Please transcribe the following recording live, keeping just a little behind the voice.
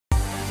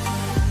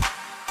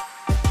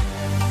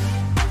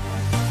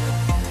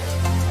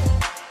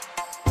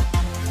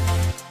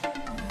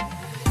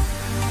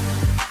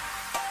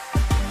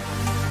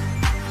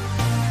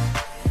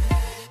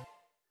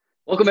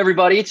Welcome,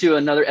 everybody, to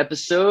another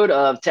episode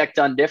of Tech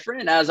Done Different.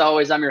 And as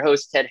always, I'm your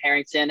host, Ted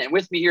Harrington. And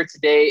with me here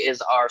today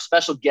is our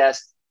special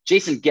guest,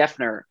 Jason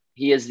Geffner.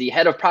 He is the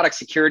head of product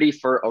security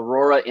for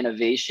Aurora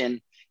Innovation.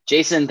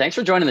 Jason, thanks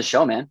for joining the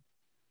show, man.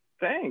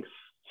 Thanks.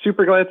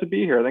 Super glad to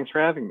be here. Thanks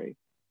for having me.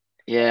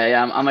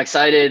 Yeah, I'm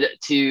excited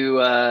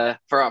for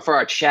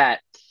our chat.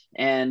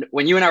 And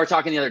when you and I were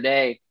talking the other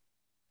day,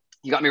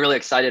 you got me really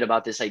excited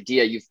about this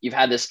idea. You've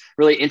had this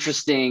really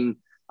interesting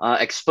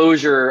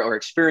exposure or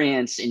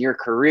experience in your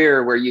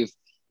career where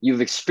you've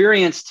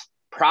experienced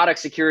product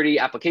security,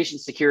 application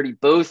security,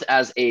 both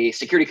as a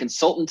security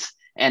consultant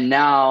and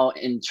now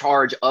in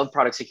charge of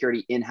product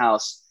security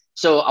in-house.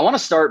 So I want to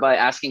start by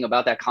asking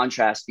about that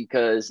contrast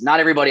because not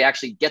everybody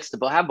actually gets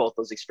to have both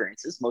those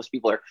experiences. Most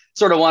people are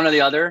sort of one or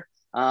the other.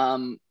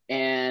 And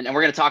we're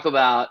going to talk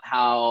about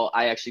how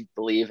I actually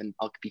believe, and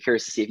I'll be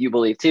curious to see if you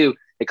believe too,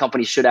 that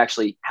companies should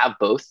actually have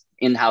both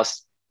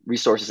in-house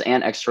resources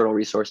and external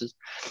resources.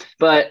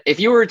 But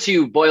if you were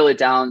to boil it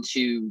down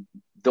to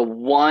the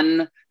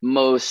one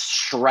most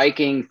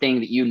striking thing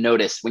that you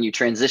noticed when you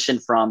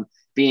transitioned from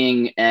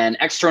being an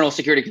external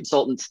security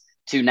consultant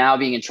to now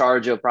being in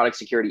charge of product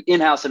security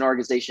in-house in an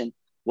organization,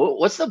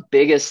 what's the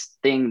biggest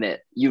thing that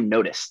you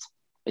noticed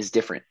is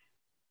different?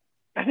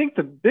 I think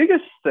the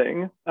biggest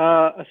thing,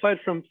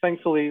 aside from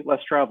thankfully less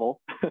travel,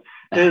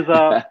 is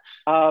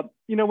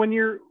when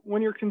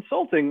you're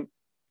consulting,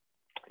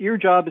 your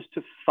job is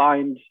to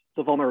find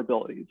the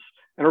vulnerabilities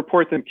and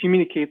report them,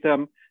 communicate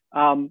them.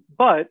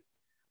 But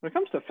when it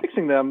comes to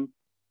fixing them,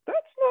 that's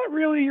not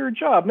really your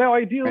job. Now,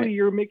 ideally, Right.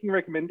 You're making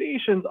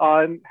recommendations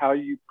on how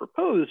you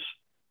propose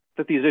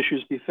that these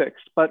issues be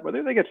fixed. But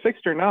whether they get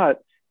fixed or not,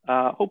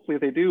 hopefully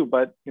they do.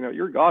 But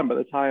you're gone by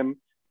the time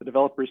the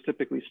developers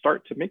typically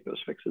start to make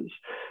those fixes.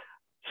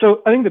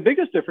 So I think the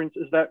biggest difference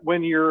is that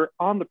when you're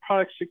on the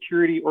product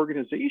security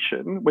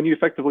organization, when you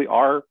effectively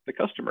are the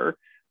customer,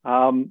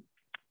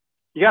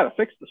 you got to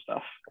fix the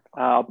stuff,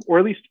 or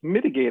at least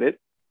mitigate it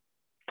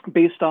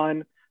based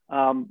on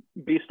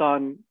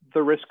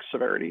the risk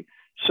severity.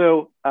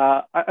 So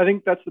I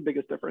think that's the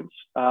biggest difference.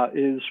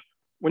 Is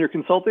when you're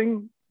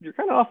consulting, you're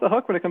kind of off the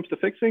hook when it comes to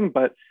fixing,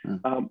 but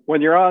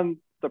when you're on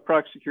the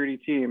product security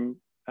team,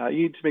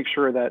 you need to make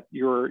sure that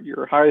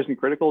your highs and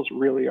criticals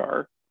really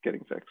are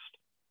getting fixed.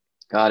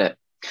 Got it.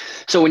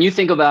 So when you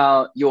think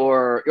about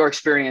your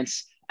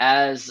experience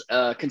as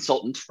a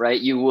consultant, right,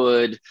 you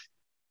would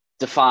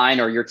define,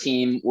 or your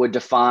team would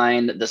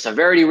define, the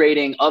severity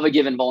rating of a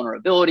given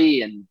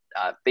vulnerability and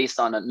based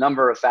on a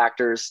number of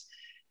factors.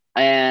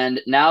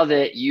 And now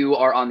that you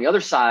are on the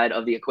other side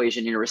of the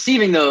equation, you're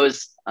receiving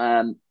those,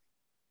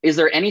 is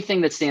there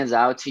anything that stands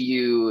out to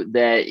you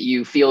that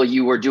you feel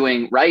you were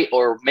doing right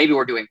or maybe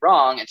were doing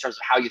wrong in terms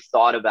of how you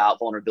thought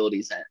about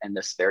vulnerabilities and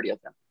the severity of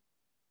them?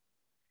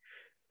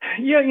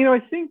 Yeah,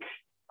 I think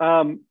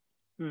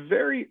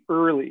very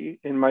early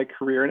in my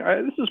career,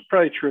 and this is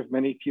probably true of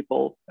many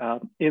people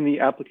in the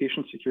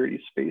application security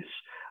space,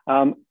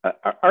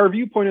 our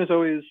viewpoint is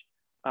always,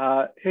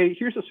 hey,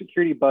 here's a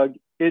security bug,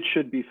 it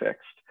should be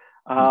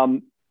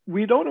fixed.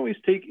 We don't always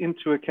take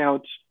into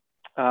account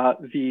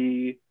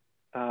the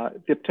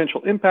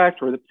potential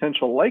impact or the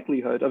potential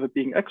likelihood of it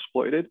being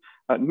exploited,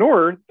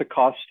 nor the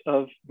cost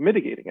of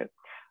mitigating it.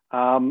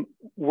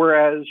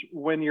 Whereas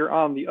when you're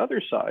on the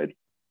other side,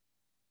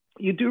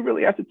 you do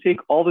really have to take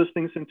all those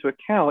things into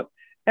account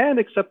and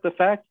accept the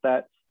fact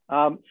that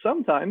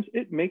sometimes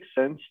it makes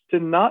sense to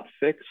not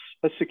fix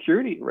a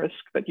security risk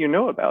that you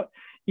know about,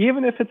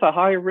 even if it's a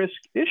high risk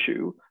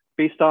issue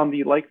based on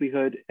the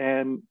likelihood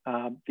and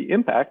the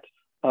impact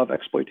of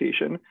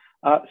exploitation.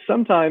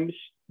 Sometimes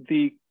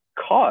the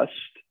cost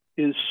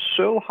is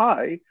so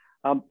high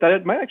that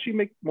it might actually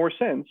make more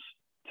sense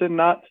to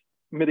not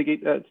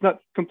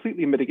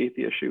completely mitigate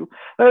the issue.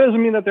 That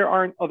doesn't mean that there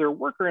aren't other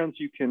workarounds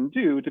you can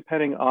do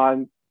depending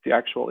on the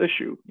actual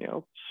issue,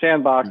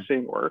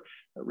 sandboxing or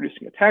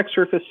reducing attack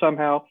surface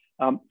somehow.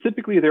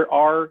 Typically, there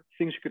are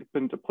things you could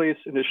put into place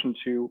in addition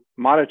to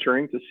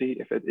monitoring to see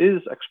if it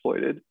is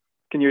exploited.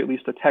 Can you at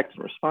least detect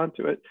and respond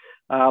to it?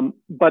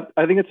 But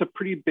I think it's a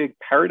pretty big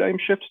paradigm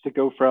shift to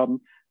go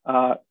from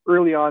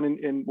early on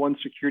in one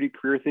security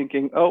career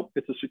thinking, oh,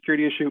 it's a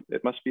security issue,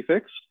 it must be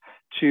fixed,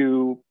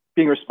 to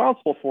being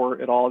responsible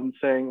for it all and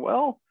saying,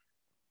 well,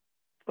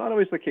 it's not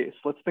always the case.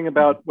 Let's think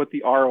about what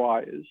the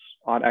ROI is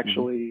on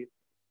actually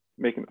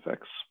making the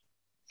fix.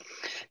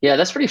 Yeah,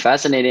 that's pretty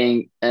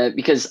fascinating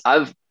because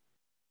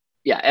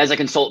as a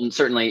consultant,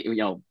 certainly,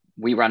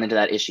 we run into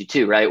that issue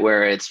too, right?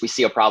 Where we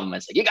see a problem,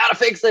 it's like, you got to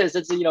fix this.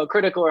 It's,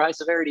 critical or high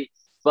severity,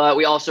 but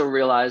we also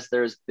realize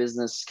there's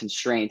business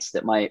constraints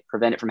that might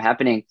prevent it from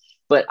happening.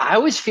 But I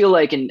always feel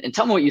like, and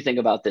tell me what you think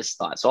about this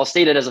thought. So I'll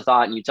state it as a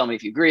thought and you tell me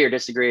if you agree or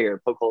disagree or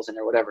poke holes in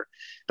there, whatever.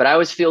 But I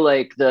always feel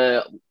like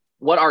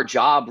what our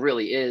job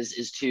really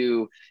is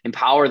to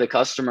empower the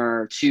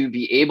customer to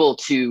be able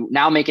to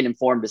now make an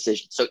informed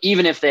decision. So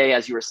even if they,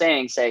 as you were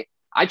saying, say,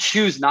 I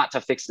choose not to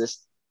fix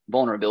this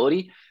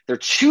vulnerability, they're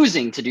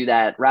choosing to do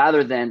that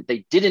rather than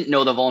they didn't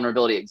know the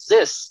vulnerability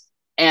exists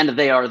and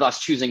they are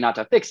thus choosing not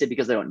to fix it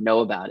because they don't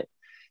know about it.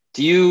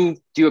 Do you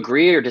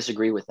agree or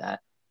disagree with that?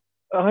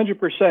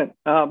 100%.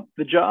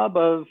 The job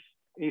of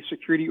a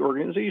security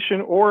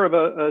organization or of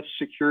a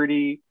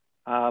security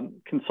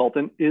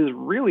consultant is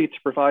really to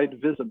provide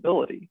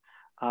visibility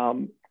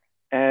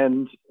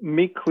and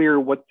make clear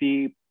what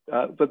the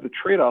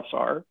trade-offs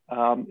are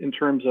in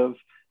terms of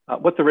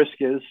what the risk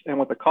is and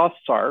what the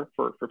costs are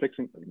for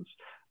fixing things.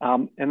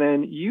 And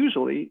then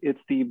usually it's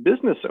the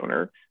business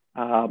owner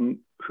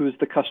who's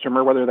the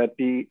customer, whether that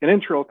be an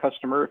internal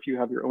customer if you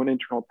have your own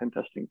internal pen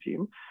testing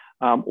team,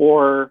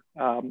 or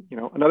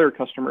another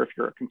customer if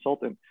you're a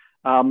consultant.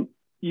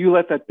 You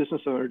let that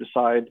business owner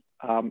decide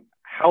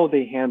how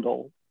they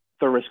handle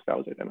the risk that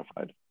was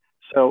identified.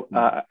 So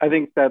I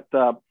think that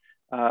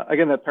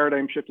again, that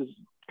paradigm shift is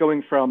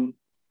going from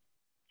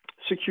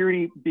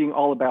security being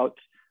all about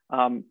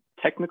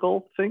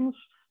technical things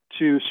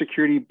to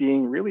security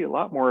being really a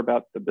lot more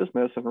about the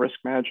business and risk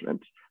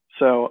management.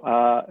 So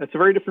it's a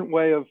very different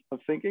way of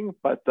thinking,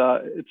 but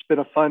it's been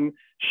a fun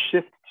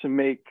shift to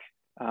make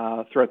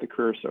throughout the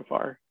career so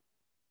far.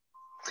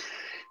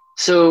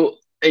 So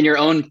in your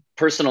own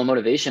personal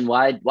motivation,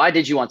 why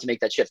did you want to make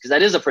that shift? Because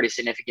that is a pretty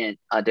significant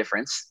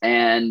difference.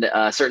 And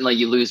certainly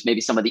you lose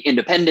maybe some of the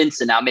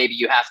independence, and now maybe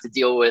you have to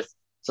deal with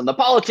some of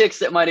the politics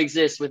that might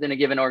exist within a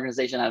given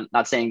organization. I'm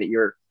not saying that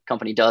your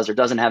company does or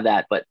doesn't have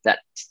that, but that,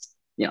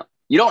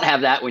 you don't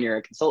have that when you're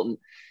a consultant.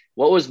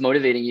 What was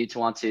motivating you to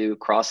want to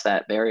cross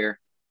that barrier?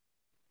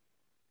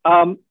 So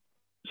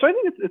I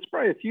think it's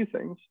probably a few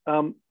things.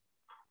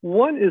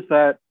 One is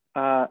that,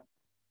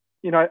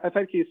 I've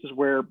had cases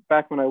where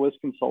back when I was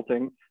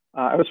consulting,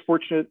 I was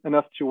fortunate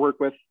enough to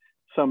work with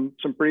some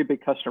pretty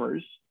big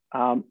customers.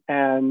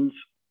 And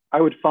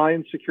I would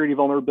find security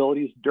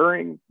vulnerabilities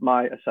during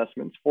my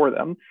assessments for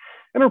them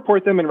and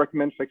report them and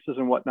recommend fixes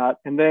and whatnot.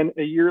 And then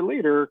a year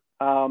later,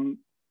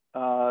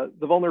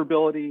 the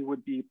vulnerability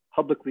would be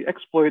publicly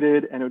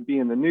exploited and it would be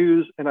in the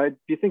news. And I'd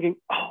be thinking,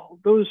 oh,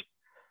 those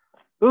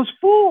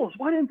fools,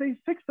 why didn't they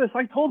fix this?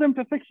 I told them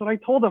to fix it. I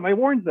told them, I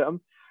warned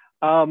them.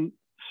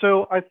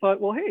 So I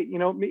thought, well, hey,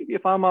 maybe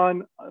if I'm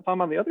on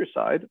the other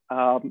side,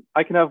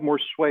 I can have more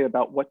sway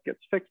about what gets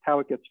fixed, how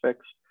it gets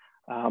fixed,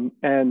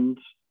 and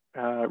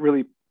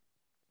really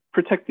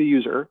protect the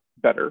user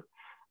better.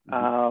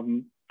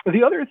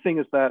 The other thing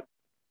is that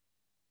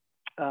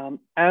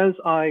as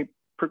I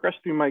progressed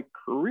through my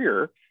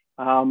career,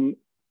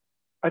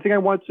 I think I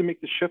wanted to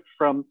make the shift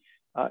from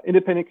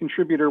independent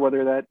contributor,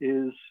 whether that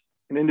is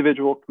an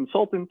individual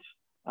consultant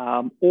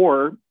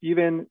or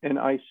even an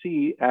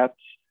IC at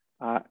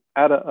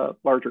a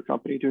larger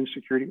company doing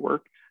security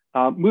work,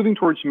 moving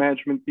towards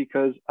management,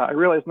 because I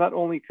realized not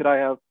only could I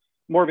have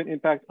more of an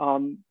impact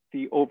on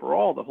the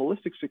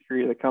holistic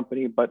security of the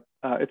company, but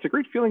it's a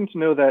great feeling to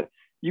know that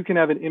you can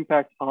have an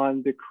impact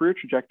on the career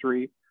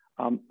trajectory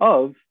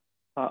of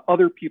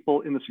other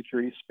people in the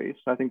security space.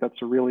 I think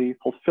that's a really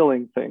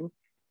fulfilling thing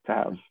to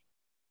have.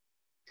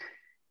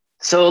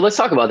 So let's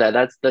talk about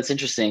that. That's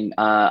interesting.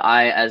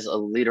 I, as a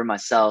leader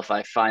myself,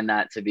 I find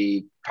that to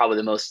be probably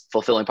the most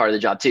fulfilling part of the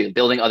job too,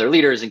 building other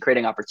leaders and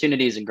creating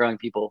opportunities and growing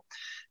people.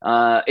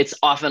 It's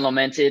often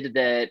lamented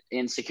that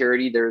in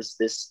security, there's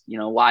this,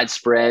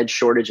 widespread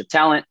shortage of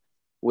talent,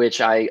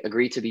 which I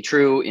agree to be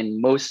true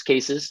in most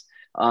cases.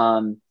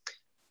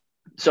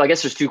 So I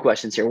guess there's two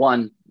questions here.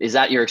 One, is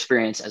that your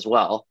experience as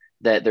well,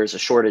 that there's a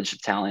shortage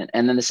of talent?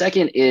 And then the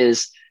second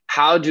is,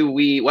 how do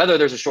we, whether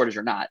there's a shortage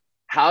or not,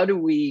 how do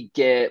we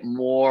get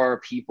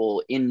more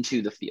people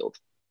into the field?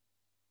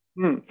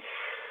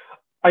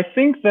 I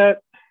think that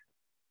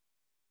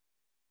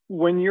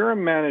when you're a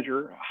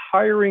manager,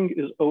 hiring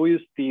is always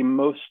the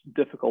most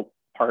difficult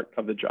part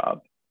of the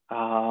job.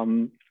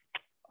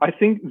 I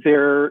think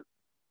there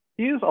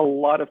is a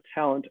lot of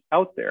talent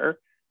out there,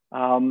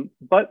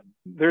 but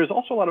there's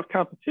also a lot of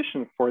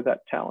competition for that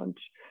talent.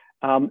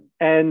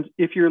 And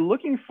if you're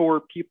looking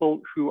for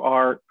people who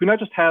not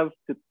just have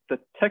the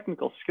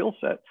technical skill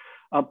set,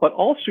 but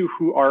also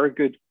who are a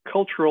good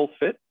cultural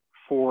fit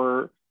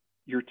for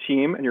your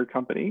team and your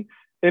company,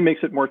 it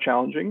makes it more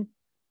challenging.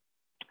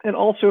 And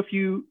also, if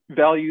you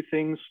value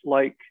things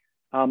like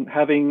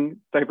having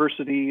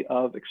diversity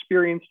of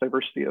experience,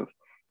 diversity of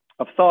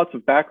thoughts,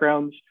 of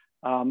backgrounds,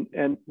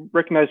 and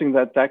recognizing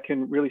that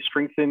can really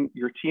strengthen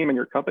your team and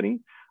your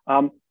company,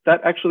 that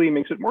actually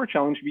makes it more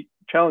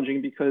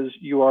challenging because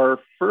you are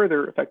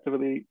further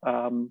effectively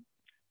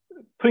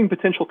putting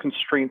potential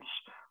constraints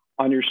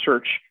on your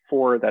search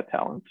for that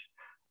talent.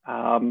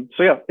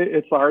 So yeah,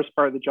 it's the hardest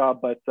part of the job,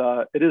 but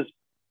it is,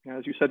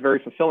 as you said, very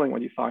fulfilling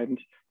when you find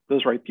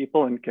those right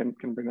people and can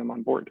bring them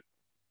on board.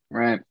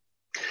 Right.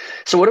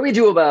 So what do we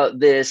do about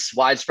this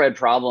widespread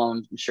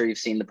problem? I'm sure you've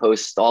seen the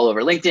posts all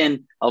over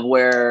LinkedIn of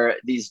where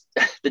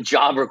the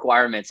job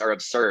requirements are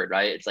absurd,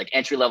 right? It's like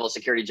entry-level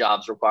security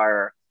jobs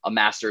require a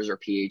master's or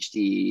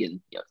PhD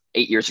and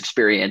 8 years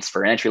experience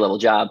for an entry-level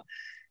job.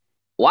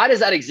 Why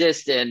does that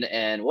exist?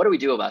 And what do we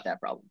do about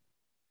that problem?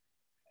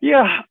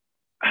 Yeah,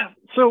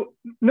 so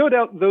no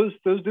doubt those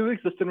do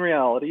exist in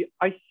reality.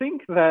 I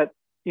think that,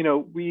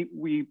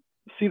 we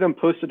see them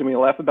posted and we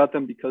laugh about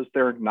them because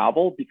they're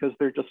novel, because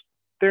they're just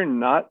they're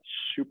not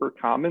super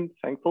common,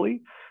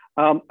 thankfully.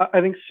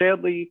 I think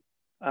sadly,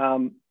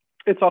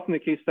 it's often the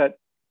case that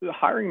the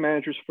hiring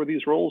managers for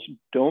these roles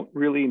don't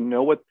really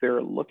know what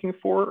they're looking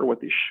for or what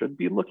they should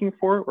be looking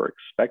for or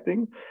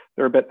expecting.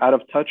 They're a bit out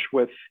of touch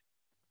with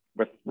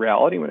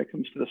reality when it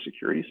comes to the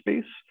security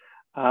space.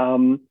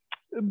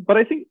 But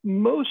I think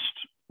most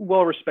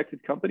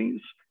well-respected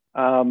companies,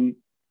 at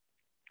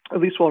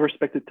least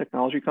well-respected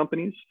technology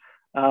companies,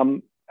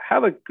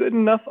 have a good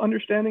enough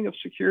understanding of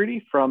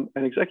security from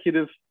an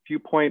executive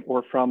viewpoint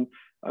or from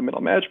a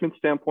middle management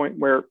standpoint,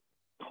 where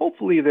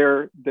hopefully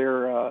their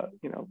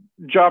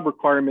job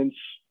requirements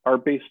are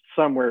based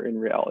somewhere in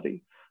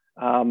reality.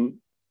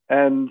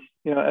 And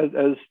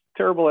as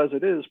terrible as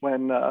it is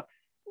when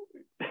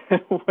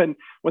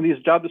when these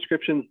job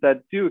descriptions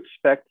that do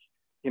expect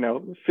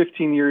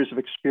 15 years of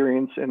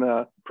experience in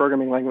a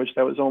programming language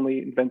that was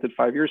only invented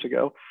 5 years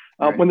ago,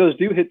 right, when those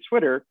do hit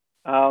Twitter,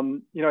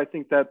 I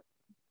think that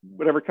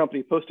whatever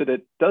company posted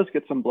it does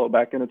get some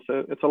blowback, and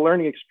it's a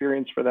learning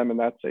experience for them in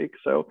that sake.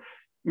 So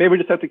maybe we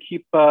just have to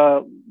keep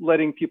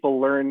letting people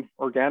learn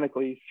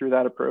organically through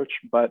that approach.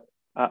 But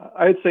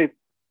I'd say,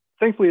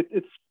 thankfully,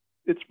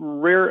 it's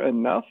rare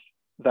enough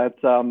that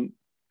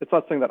it's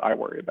not something that I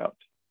worry about.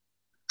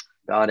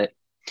 Got it.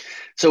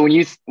 So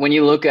when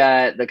you look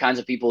at the kinds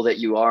of people that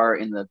you are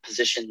in the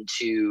position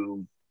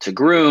to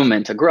groom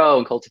and to grow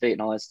and cultivate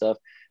and all that stuff,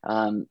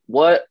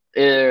 what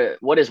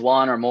is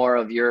one or more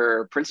of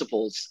your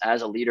principles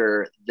as a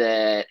leader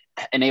that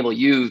enable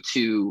you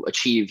to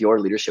achieve your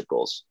leadership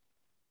goals?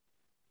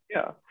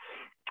 Yeah.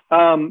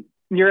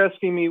 You're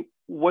asking me,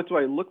 what do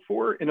I look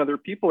for in other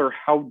people, or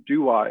how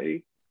do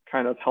I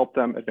kind of help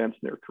them advance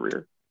in their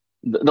career?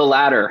 The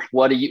latter.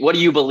 What do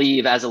you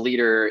believe as a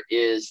leader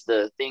is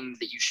the thing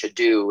that you should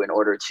do in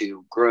order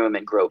to groom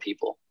and grow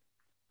people?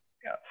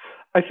 Yeah,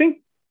 I think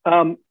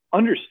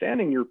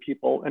understanding your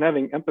people and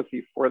having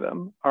empathy for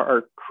them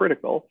are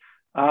critical.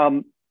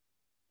 I've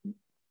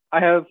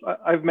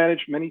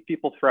managed many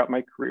people throughout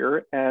my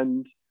career,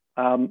 and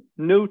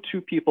no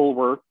two people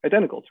were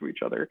identical to each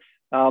other.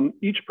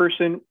 Each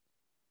person,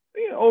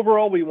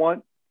 overall, we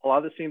want a lot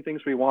of the same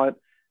things. We want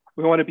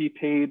to be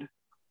paid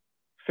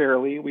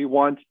fairly. We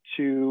want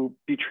to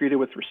be treated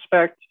with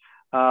respect.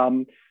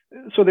 So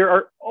there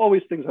are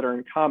always things that are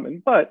in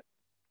common, but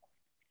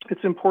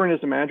it's important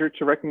as a manager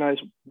to recognize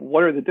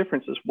what are the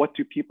differences. What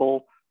do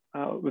people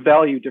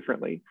value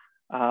differently?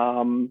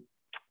 And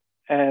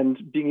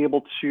being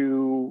able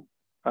to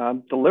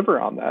deliver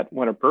on that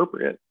when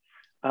appropriate.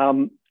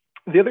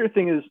 The other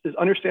thing is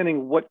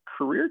understanding what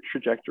career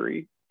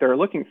trajectory they're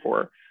looking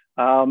for.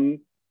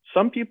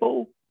 Some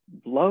people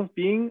love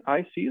being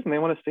ICs and they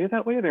want to stay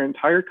that way their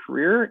entire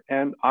career,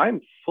 and I'm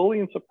fully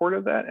in support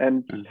of that.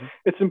 And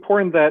it's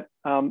important that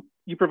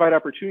you provide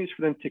opportunities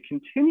for them to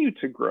continue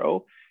to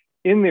grow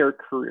in their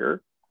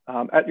career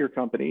at your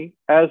company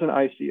as an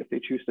IC if they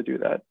choose to do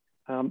that.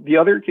 The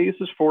other case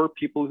is for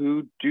people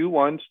who do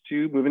want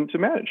to move into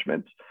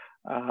management,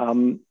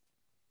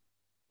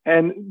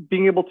 and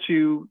being able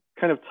to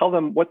kind of tell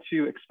them what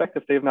to expect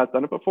if they've not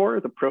done it before,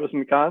 the pros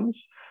and cons,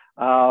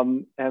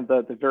 and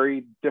the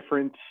very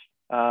different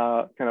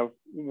kind of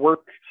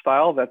work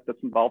style that's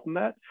involved in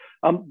that,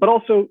 but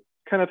also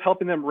kind of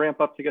helping them ramp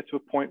up to get to a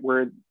point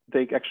where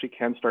they actually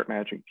can start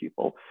managing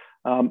people.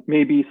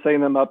 Maybe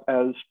setting them up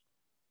as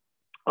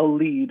a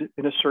lead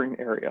in a certain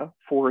area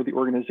for the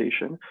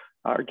organization,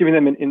 or giving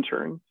them an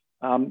intern,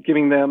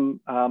 giving them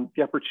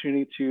the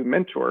opportunity to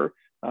mentor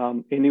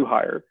a new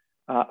hire.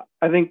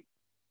 I think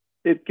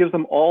it gives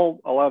them all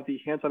a lot of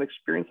the hands-on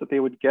experience that they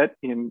would get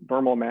in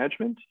normal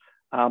management.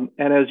 And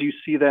as you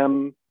see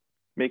them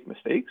make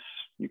mistakes,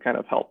 you kind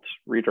of helped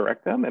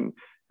redirect them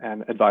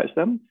and advise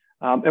them.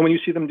 And when you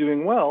see them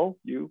doing well,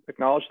 you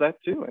acknowledge that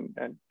too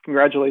and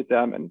congratulate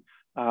them. And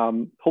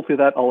hopefully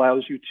that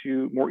allows you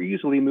to more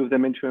easily move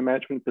them into a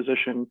management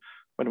position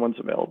when one's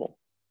available.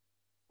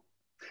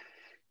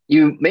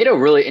 You made a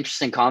really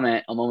interesting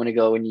comment a moment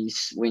ago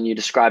when you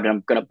described it.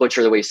 I'm going to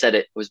butcher the way you said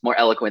it. It was more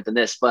eloquent than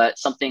this, but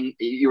something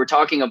you were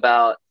talking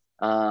about,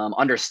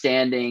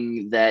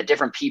 understanding that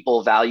different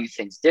people value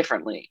things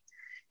differently.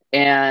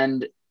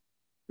 And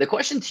the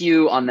question to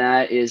you on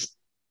that is,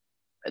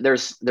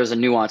 there's a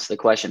nuance to the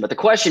question, but the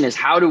question is,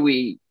 how do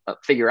we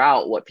figure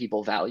out what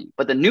people value?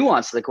 But the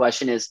nuance to the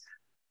question is,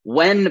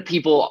 when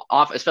people,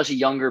 especially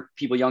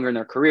people younger in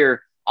their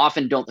career,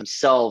 often don't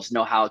themselves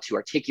know how to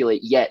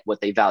articulate yet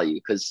what they value,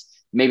 because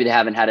maybe they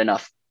haven't had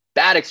enough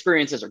bad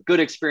experiences or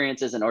good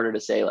experiences in order to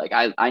say, like,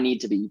 I need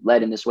to be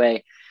led in this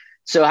way.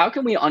 So how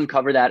can we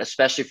uncover that,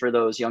 especially for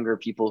those younger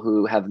people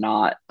who have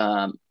not,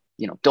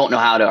 don't know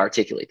how to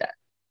articulate that?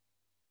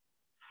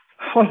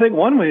 Well, I think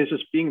one way is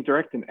just being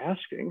direct and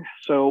asking.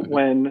 So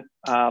when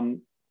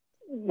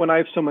I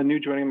have someone new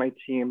joining my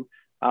team,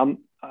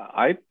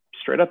 I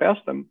straight up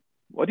ask them,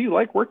 what do you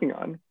like working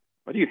on?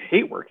 What do you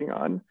hate working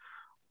on?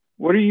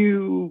 What do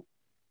you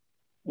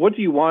want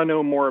to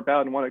know more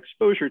about and want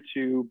exposure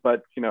to,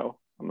 but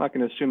I'm not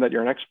going to assume that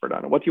you're an expert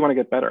on it. What do you want to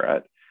get better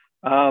at?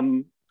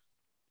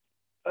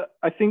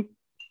 I think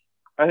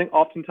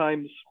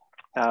oftentimes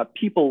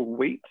people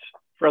wait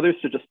for others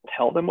to just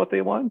tell them what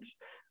they want.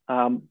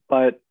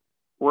 But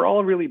we're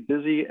all really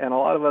busy, and a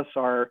lot of us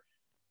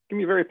can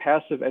be very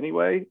passive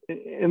anyway.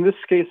 In this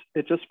case,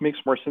 it just makes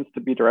more sense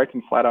to be direct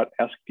and flat out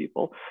ask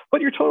people.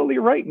 But you're totally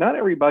right. Not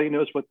everybody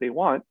knows what they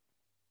want.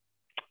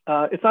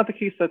 It's not the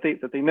case that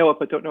they know it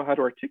but don't know how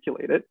to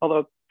articulate it,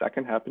 although that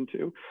can happen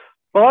too.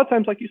 But a lot of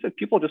times, like you said,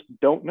 people just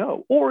don't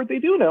know, or they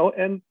do know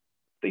and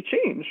they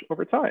change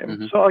over time.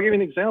 Mm-hmm. So I'll give you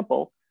an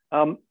example.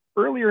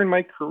 Earlier in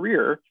my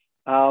career,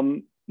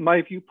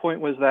 my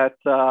viewpoint was that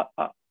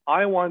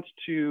I want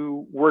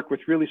to work with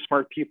really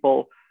smart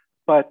people,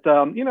 but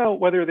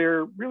whether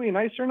they're really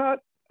nice or not,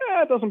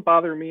 it doesn't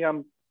bother me.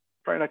 I'm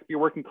probably not going to be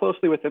working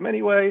closely with them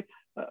anyway.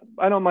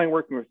 I don't mind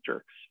working with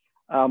jerks.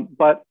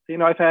 But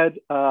I've had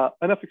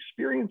enough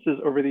experiences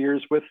over the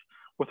years with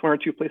one or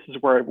two places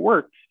where I've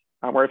worked,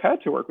 where I've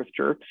had to work with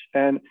jerks,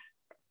 and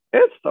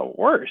it's the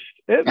worst.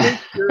 It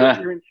makes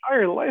your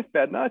entire life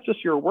bad, not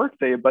just your work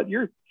day, but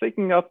you're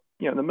thinking up,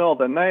 in the middle of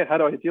the night, how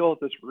do I deal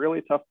with this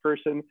really tough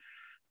person?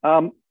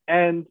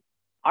 And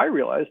I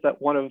realized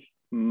that one of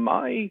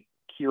my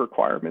key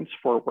requirements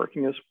for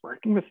working is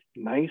working with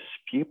nice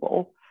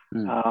people.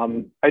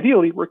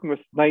 Ideally, working with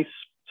nice,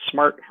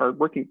 smart,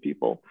 hardworking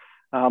people.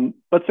 But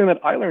something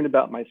that I learned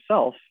about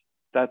myself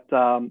that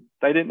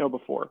I didn't know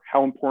before,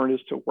 how important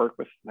it is to work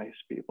with nice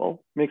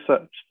people. Makes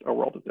a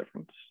world of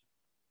difference.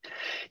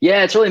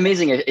 Yeah, it's really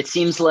amazing. It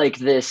seems like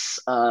this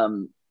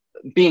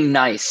being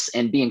nice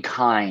and being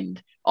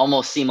kind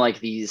almost seem like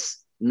these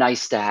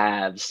nice to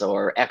haves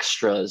or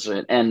extras.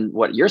 And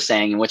what you're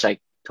saying, and which I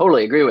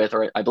totally agree with,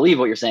 or I believe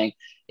what you're saying,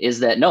 is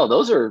that no,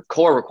 those are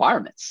core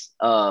requirements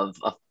of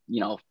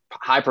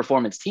high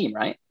performance team,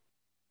 right?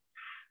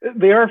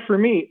 They are for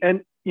me.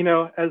 And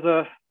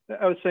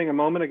I was saying a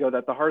moment ago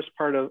that the hardest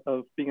part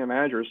of being a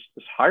manager is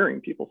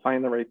hiring people,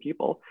 finding the right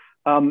people.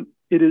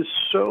 It is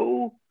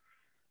so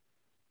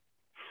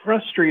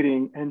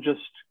frustrating and just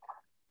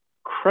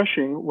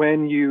crushing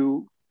when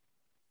you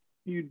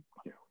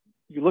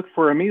look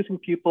for amazing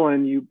people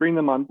and you bring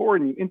them on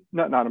board, and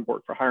not on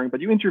board for hiring,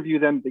 but you interview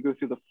them, they go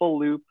through the full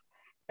loop,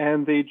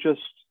 and they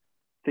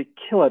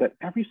kill it at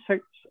every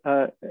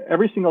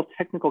single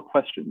technical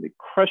question. They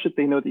crush it.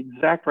 They know the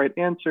exact right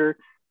answer.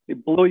 They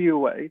blow you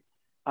away.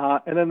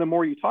 And then the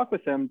more you talk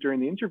with them during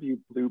the interview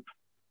loop,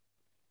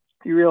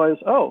 you realize,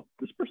 oh,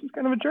 this person's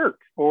kind of a jerk,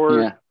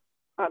 or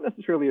not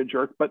necessarily a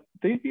jerk, but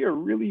they'd be a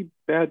really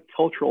bad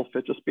cultural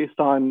fit just based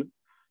on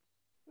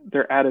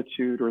their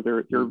attitude or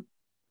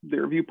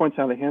their viewpoints,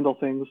 how they handle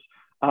things.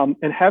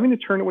 And having to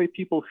turn away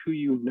people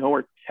who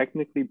are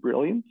technically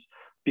brilliant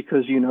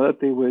because that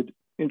they would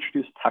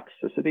introduce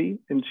toxicity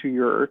into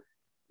your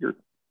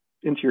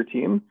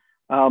team.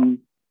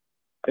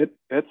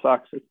 It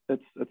sucks.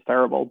 It's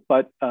terrible.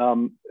 But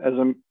as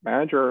a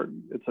manager,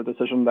 it's a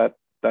decision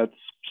that's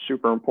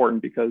super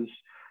important because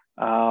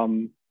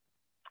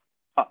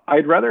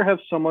I'd rather have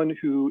someone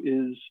who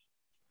is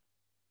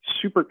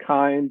super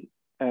kind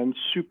and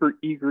super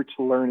eager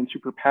to learn and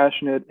super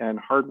passionate and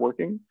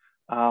hardworking,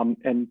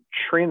 and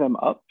train them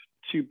up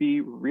to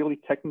be really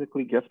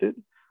technically gifted,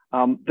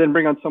 than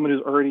bring on someone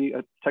who's already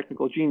a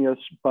technical genius,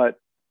 but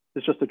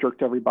is just a jerk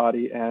to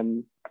everybody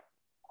and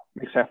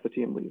makes half the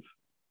team leave.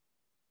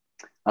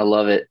 I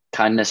love it.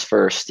 Kindness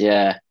first.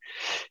 Yeah.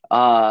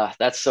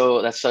 That's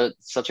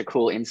such a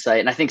cool insight.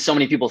 And I think so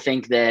many people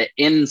think that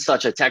in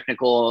such a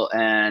technical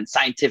and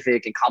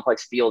scientific and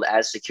complex field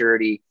as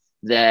security,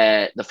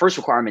 that the first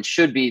requirement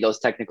should be those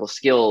technical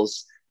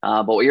skills.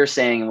 But what you're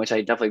saying, which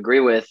I definitely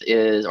agree with,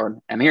 or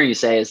I'm hearing you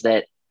say, is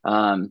that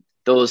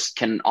those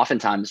can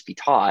oftentimes be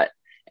taught.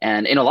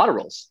 And in a lot of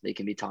roles, they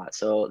can be taught.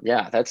 So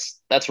yeah,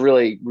 that's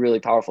really, really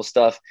powerful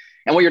stuff.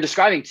 And what you're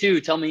describing too,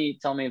 tell me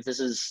if this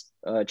is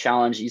a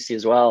challenge you see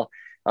as well.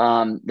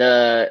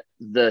 The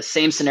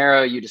same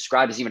scenario you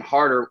described is even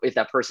harder if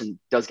that person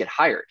does get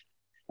hired.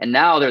 And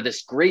now they're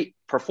this great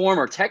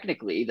performer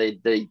technically,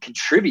 they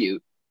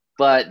contribute,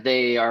 but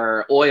they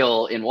are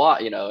oil in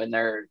water, and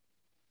they're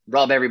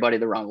rub everybody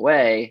the wrong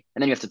way.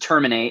 And then you have to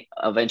terminate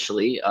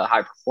eventually a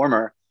high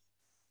performer.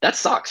 That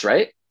sucks,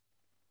 right?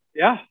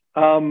 Yeah.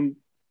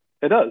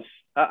 It does.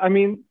 I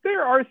mean,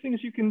 there are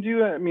things you can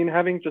do. I mean,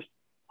 having just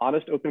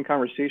honest, open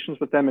conversations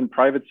with them in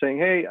private, saying,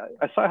 hey,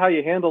 I saw how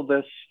you handled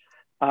this.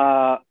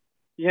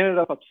 You ended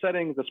up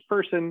upsetting this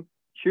person.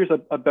 Here's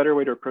a better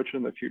way to approach it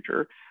in the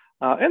future.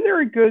 And there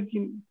are good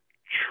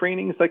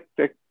trainings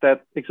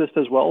that exist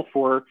as well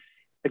for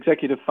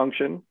executive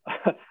function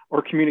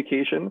or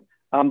communication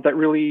that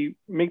really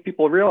make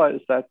people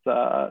realize that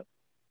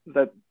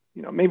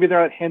maybe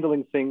they're not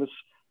handling things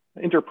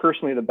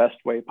interpersonally the best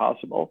way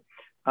possible.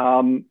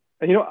 I'm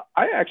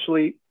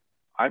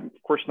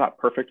of course not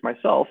perfect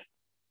myself.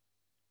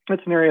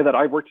 It's an area that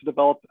I've worked to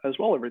develop as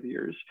well over the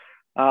years.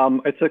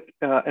 I took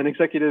an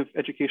executive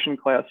education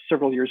class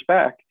several years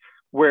back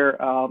where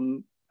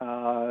one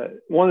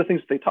of the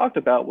things they talked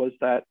about was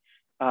that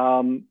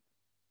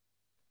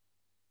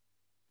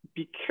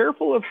be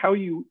careful of how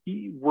you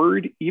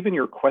word even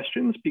your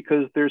questions,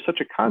 because there's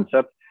such a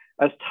concept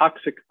as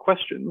toxic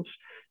questions.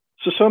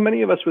 So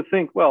many of us would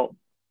think, well,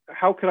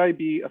 how could I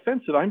be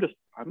offensive? I'm just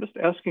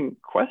asking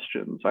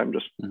questions. I'm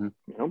just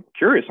Mm-hmm.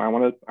 curious. I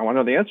want to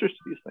know the answers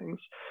to these things.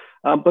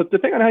 But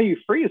depending on how you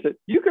phrase it,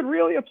 you could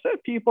really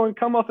upset people and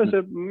come off as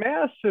a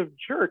massive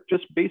jerk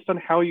just based on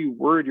how you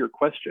word your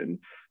question.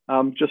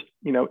 Just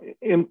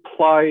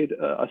implied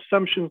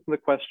assumptions in the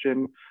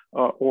question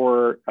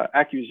or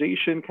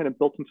accusation kind of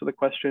built into the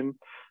question.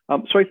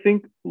 So I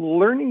think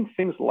learning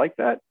things like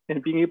that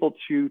and being able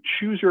to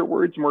choose your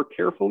words more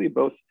carefully,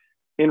 both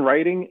in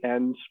writing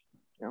and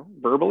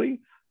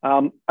verbally,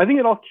 I think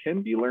it all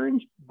can be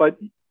learned. But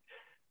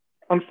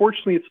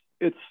unfortunately,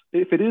 it's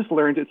if it is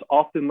learned, it's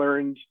often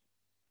learned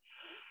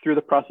through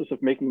the process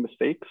of making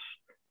mistakes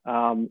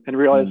and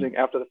realizing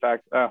after the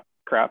fact,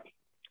 crap,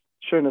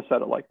 shouldn't have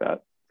said it like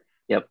that.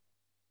 Yep.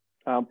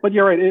 But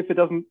you're right. If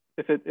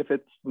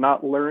it's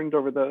not learned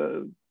over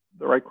the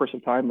right course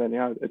of time, then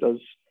it does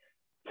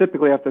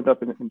typically have to end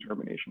up in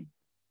termination.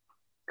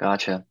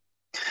 Gotcha.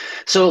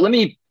 So let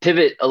me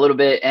pivot a little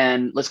bit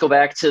and let's go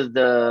back to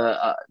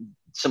the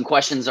some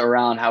questions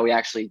around how we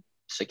actually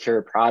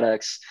secure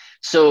products.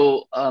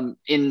 So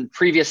in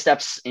previous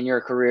steps in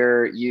your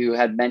career, you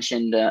had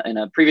mentioned in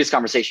a previous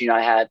conversation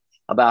I had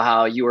about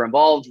how you were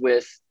involved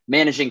with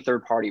managing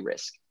third-party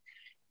risk.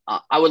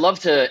 I would love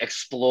to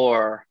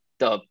explore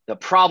the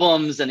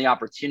problems and the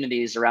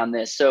opportunities around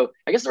this. So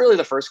I guess really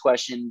the first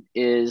question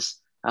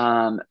is,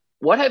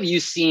 what have you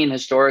seen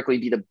historically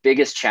be the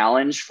biggest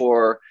challenge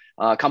for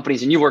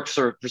companies? And you worked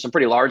for some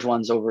pretty large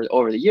ones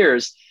over the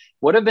years.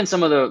 What have been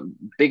some of the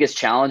biggest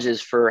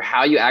challenges for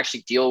how you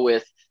actually deal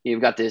with,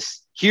 you've got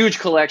this huge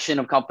collection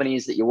of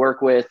companies that you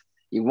work with.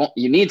 You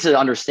need to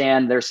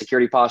understand their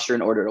security posture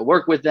in order to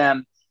work with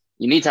them.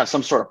 You need to have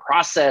some sort of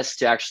process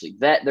to actually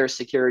vet their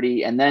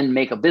security and then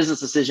make a business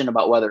decision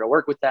about whether to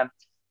work with them.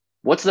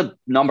 What's the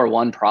number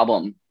one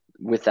problem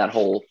with that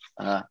whole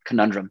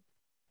conundrum?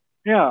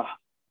 Yeah,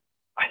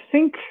 I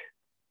think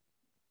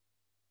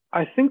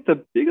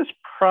the biggest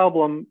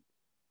problem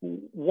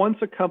once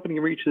a company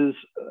reaches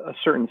a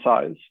certain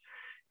size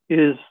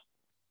is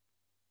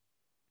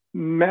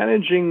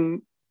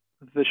managing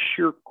the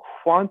sheer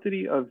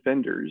quantity of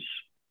vendors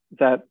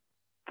that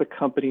the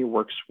company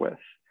works with.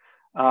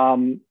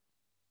 And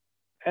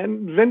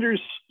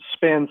vendors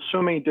span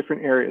so many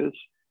different areas.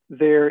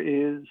 There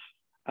is,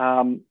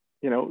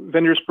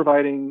 vendors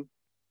providing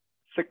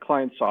thick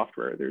client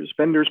software. There's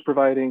vendors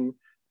providing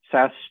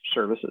SaaS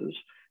services.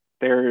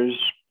 There's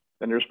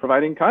vendors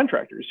providing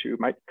contractors who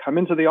might come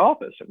into the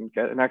office and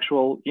get an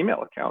actual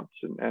email account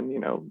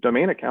and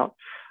domain account.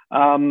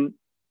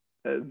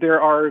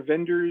 There are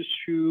vendors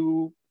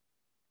who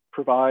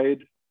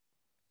provide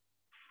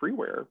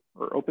freeware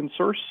or open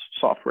source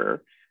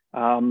software.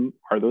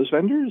 Are those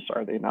vendors?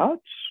 Are they not?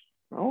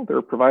 Well,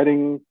 they're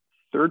providing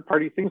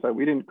third-party things that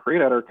we didn't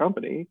create at our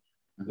company.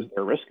 Is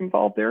there risk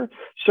involved there?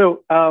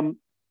 So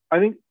I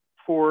think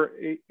for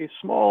a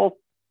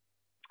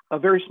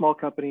very small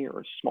company or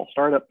a small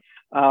startup,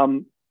 a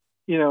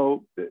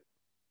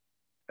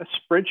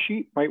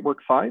spreadsheet might work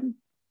fine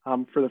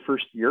for the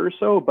first year or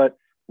so, but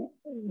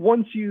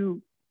once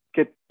you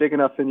get big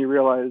enough and you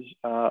realize,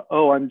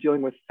 I'm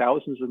dealing with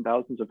thousands and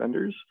thousands of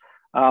vendors,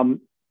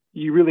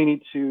 you really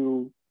need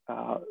to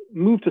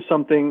move to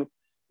something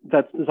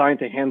that's designed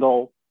to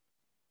handle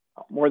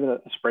more than a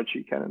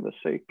spreadsheet can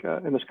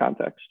in this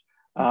context.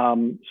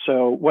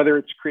 So whether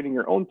it's creating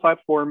your own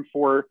platform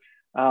for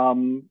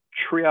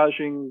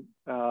triaging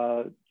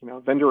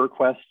vendor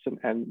requests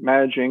and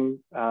managing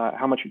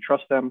how much you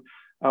trust them,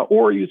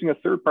 or using a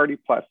third-party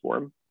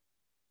platform,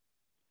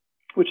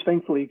 which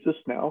thankfully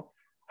exists now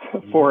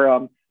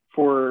for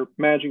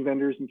managing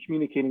vendors and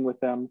communicating with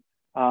them,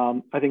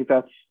 I think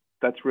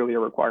that's really a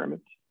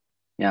requirement.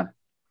 Yeah.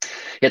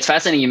 It's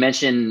fascinating you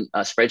mentioned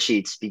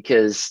spreadsheets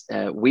because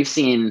we've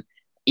seen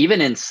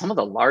even in some of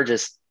the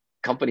largest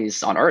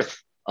companies on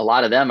earth, a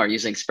lot of them are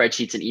using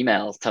spreadsheets and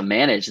emails to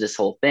manage this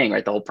whole thing,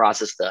 right? The whole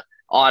process, the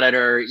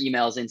auditor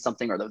emails in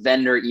something or the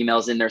vendor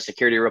emails in their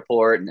security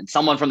report, and then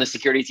someone from the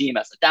security team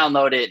has to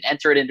download it and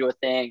enter it into a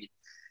thing.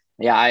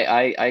 Yeah,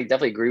 I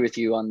definitely agree with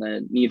you on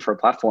the need for a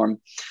platform.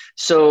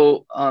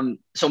 So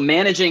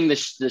managing the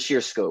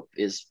sheer scope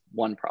is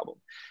one problem.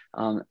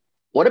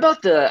 What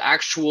about the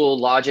actual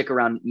logic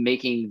around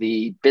making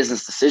the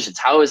business decisions?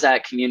 How is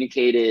that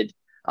communicated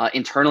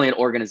internally in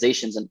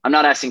organizations? And I'm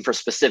not asking for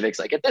specifics,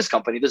 like at this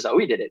company, this is how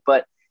we did it,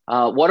 but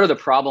what are the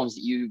problems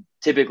that you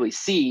typically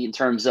see in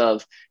terms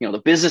of,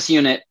 the business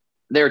unit,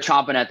 they're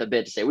chomping at the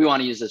bit to say, we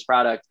want to use this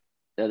product.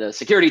 The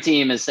security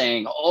team is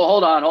saying, oh,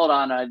 hold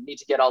on, I need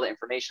to get all the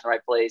information in the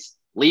right place.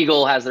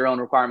 Legal has their own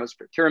requiremements,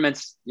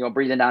 procurements,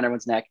 breathing down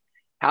everyone's neck.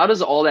 How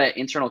does all that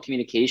internal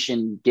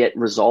communication get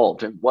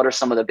resolved? And what are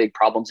some of the big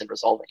problems in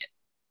resolving it?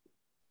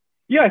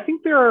 Yeah, I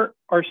think there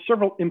are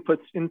several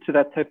inputs into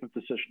that type of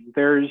decision.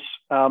 There's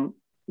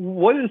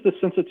what is the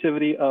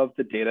sensitivity of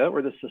the data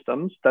or the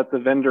systems that the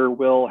vendor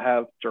will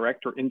have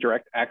direct or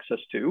indirect access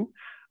to?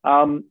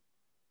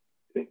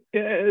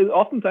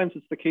 Oftentimes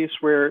it's the case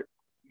where,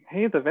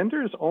 hey, the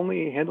vendor is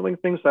only handling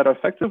things that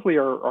effectively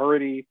are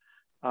already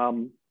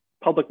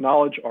public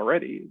knowledge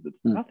already. It's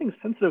nothing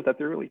sensitive that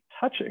they're really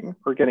touching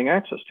or getting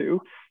access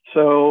to.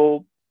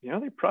 So,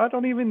 they probably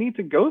don't even need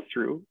to go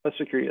through a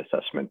security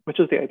assessment, which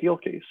is the ideal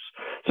case.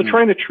 So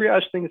trying to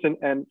triage things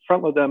and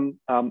front load them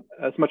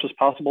as much as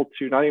possible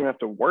to not even have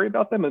to worry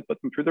about them and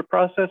put them through the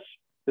process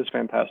is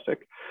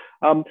fantastic.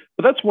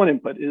 But that's one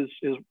input is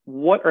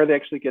what are they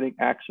actually getting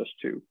access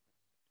to?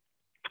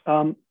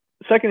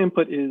 Second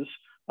input is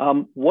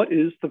what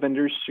is the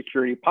vendor's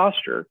security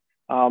posture?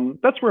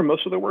 That's where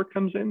most of the work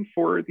comes in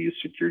for these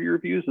security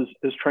reviews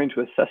is trying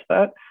to assess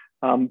that,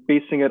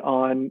 basing it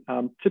on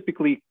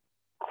typically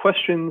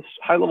questions,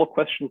 high-level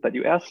questions that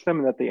you ask them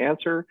and that they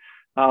answer,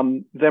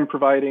 them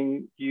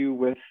providing you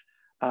with,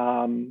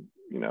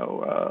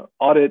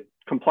 audit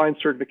compliance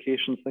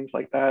certifications, things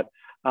like that.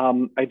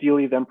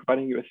 Ideally, them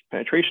providing you with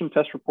penetration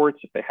test reports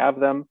if they have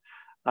them,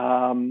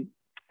 and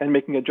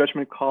making a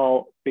judgment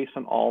call based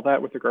on all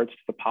that with regards to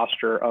the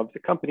posture of the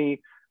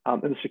company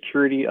and the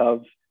security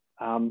of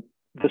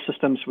the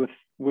systems with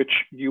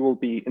which you will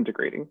be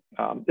integrating,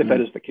 if that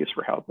is the case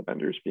for how the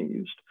vendor is being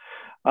used.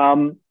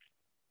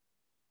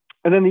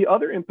 And then the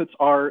other inputs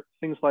are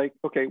things like,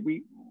 okay,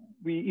 we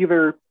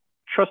either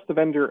trust the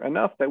vendor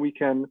enough that we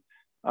can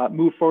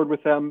move forward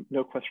with them,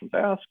 no questions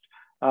asked,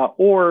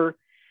 or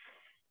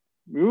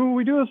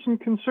we do have some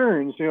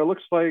concerns. It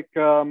looks like,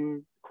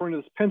 according to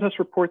this pen test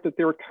report that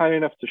they were kind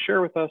enough to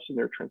share with us in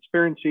their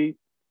transparency,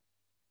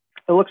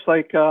 it looks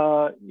like,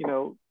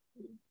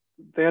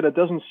 they had a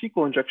dozen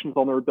SQL injection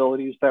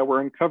vulnerabilities that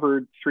were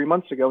uncovered 3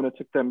 months ago, and it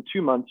took them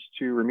 2 months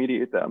to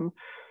remediate them.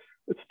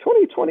 It's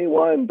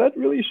 2021. That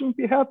really shouldn't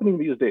be happening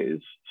these days.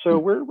 So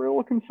we're a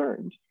little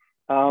concerned.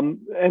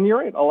 And you're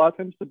right. A lot of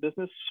times the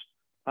business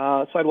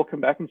side will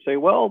come back and say,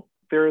 well,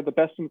 they're the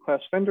best in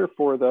class vendor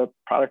for the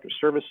product or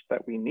service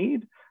that we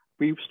need.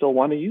 We still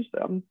want to use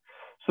them.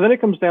 So then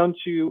it comes down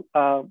to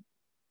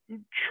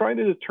trying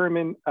to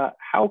determine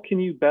how can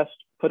you best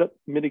put up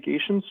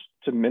mitigations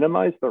to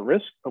minimize the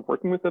risk of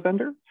working with the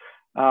vendor.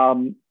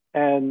 And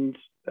in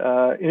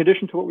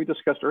addition to what we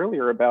discussed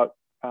earlier about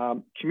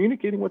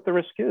communicating what the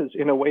risk is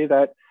in a way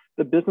that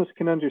the business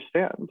can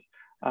understand.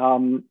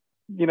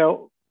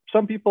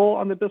 Some people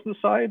on the business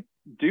side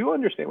do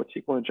understand what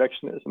SQL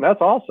injection is, and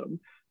that's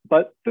awesome.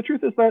 But the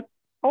truth is that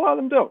a lot of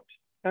them don't.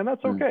 And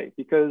that's okay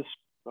because,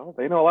 well,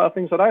 they know a lot of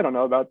things that I don't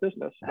know about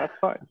business. And that's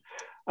fine.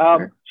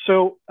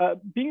 So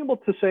being able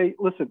to say,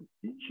 listen,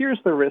 here's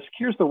the risk,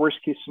 here's the worst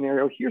case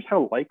scenario, here's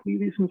how likely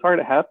these things are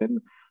to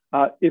happen.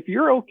 If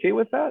you're okay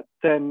with that,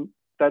 then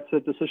that's a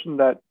decision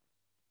that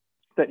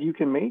you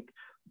can make.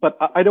 But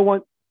I don't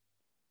want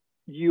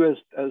you as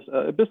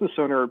a business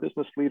owner or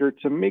business leader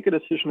to make a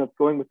decision of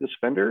going with this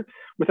vendor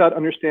without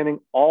understanding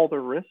all the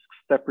risks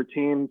that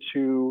pertain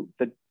to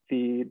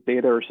the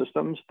data or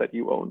systems that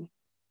you own.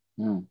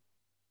 And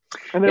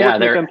then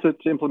working with them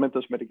to implement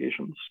those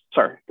mitigations.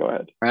 Sorry, go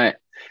ahead. Right.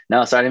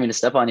 No, sorry, I didn't mean to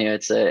step on you.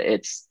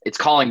 It's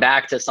calling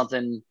back to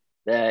something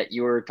that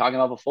you were talking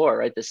about before,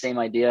 right? The same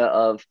idea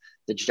of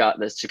the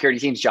security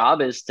team's job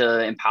is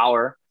to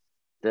empower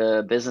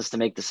the business to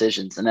make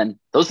decisions. And then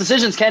those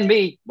decisions can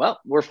be, well,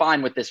 we're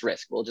fine with this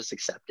risk. We'll just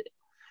accept it.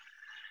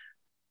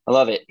 I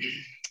love it.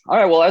 All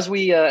right. Well, as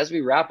we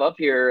wrap up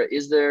here,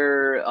 is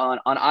there on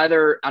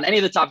any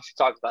of the topics we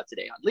talked about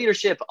today, on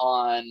leadership,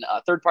 on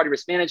third-party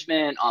risk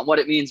management, on what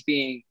it means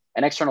being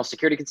an external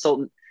security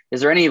consultant,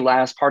 is there any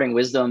last parting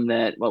wisdom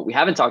that we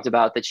haven't talked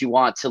about that you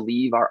want to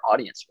leave our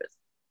audience with?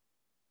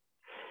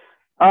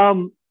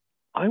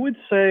 I would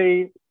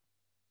say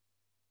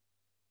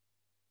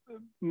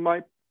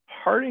my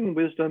parting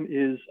wisdom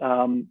is,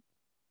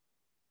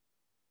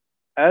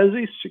 as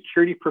a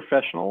security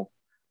professional,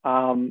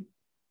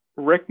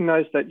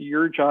 recognize that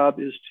your job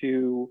is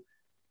to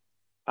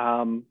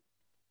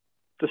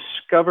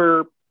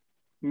discover,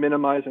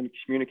 minimize, and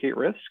communicate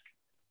risk.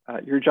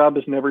 Your job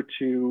is never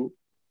to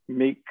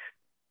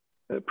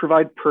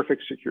provide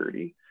perfect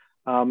security.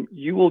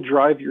 You will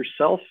drive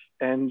yourself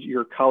and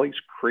your colleagues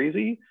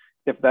crazy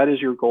if that is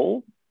your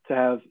goal, to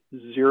have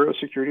zero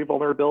security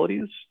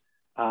vulnerabilities.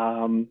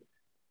 And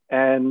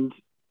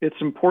it's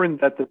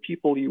important that the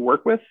people you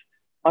work with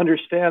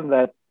understand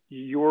that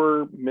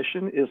your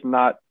mission is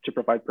not to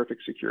provide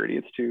perfect security.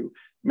 It's to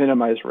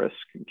minimize risk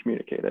and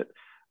communicate it.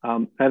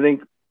 I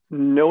think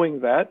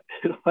knowing that,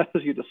 it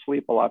allows you to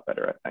sleep a lot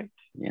better at night.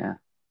 Yeah.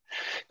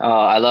 Oh,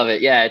 I love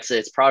it. Yeah,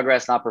 it's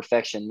progress, not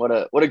perfection. What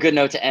a good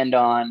note to end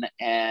on,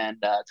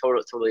 and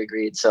totally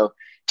agreed. So,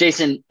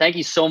 Jason, thank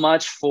you so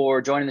much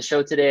for joining the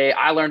show today.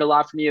 I learned a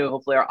lot from you.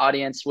 Hopefully, our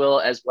audience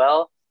will as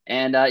well.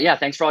 And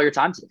thanks for all your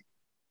time today.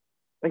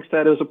 Thanks,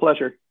 Ted. It was a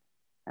pleasure.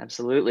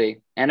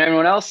 Absolutely. And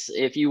everyone else,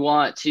 if you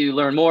want to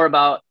learn more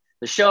about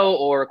the show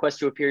or request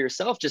to appear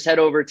yourself, just head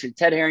over to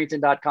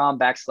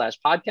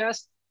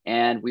tedharrington.com/podcast,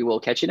 and we will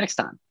catch you next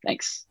time.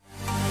 Thanks.